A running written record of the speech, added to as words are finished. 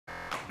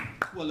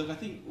Well, look, I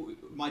think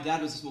my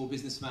dad was a small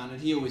businessman,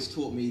 and he always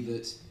taught me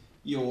that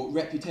your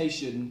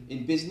reputation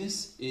in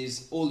business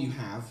is all you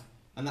have,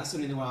 and that's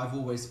something that I've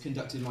always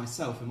conducted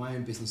myself in my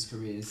own business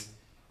careers.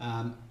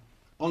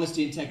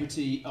 Honesty and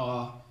integrity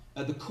are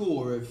at the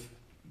core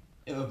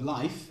of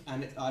life,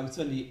 and I would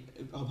certainly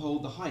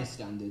uphold the highest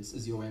standards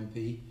as your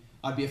MP.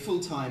 I'd be a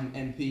full-time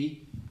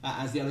MP,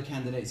 as the other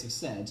candidates have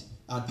said.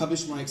 I'd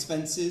publish my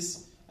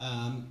expenses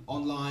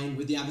online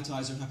with the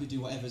advertiser and have to do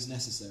whatever is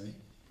necessary.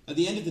 At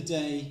the end of the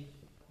day,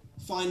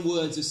 fine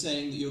words of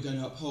saying that you're going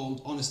to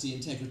uphold honesty,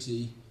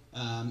 integrity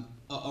are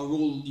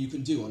all you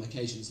can do on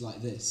occasions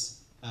like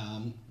this.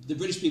 The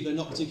British people are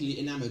not particularly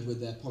enamoured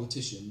with their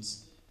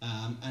politicians,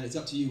 and it's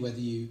up to you whether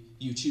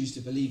you choose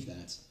to believe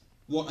that.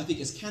 What I think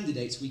as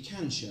candidates we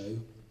can show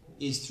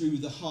is through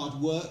the hard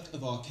work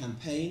of our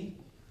campaign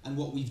and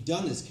what we've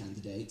done as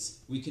candidates,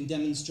 we can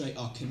demonstrate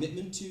our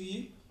commitment to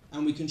you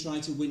and we can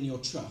try to win your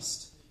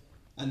trust.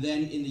 And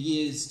then in the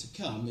years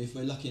to come, if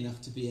we're lucky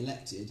enough to be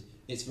elected,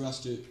 it's for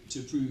us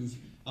to prove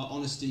our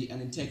honesty and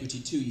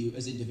integrity to you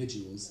as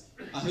individuals.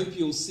 I hope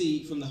you'll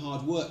see from the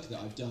hard work that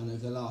I've done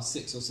over the last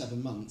 6 or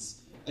 7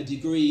 months a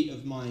degree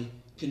of my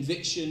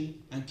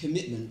conviction and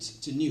commitment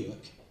to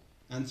Newark,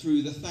 and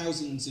through the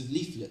thousands of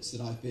leaflets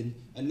that I've been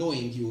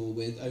annoying you all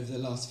with over the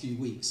last few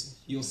weeks,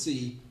 you'll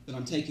see that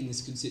I'm taking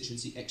this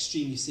constituency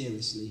extremely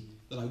seriously,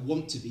 that I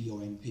want to be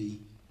your MP,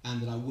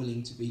 and that I'm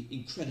willing to be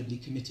incredibly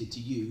committed to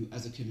you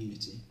as a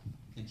community.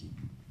 Thank you.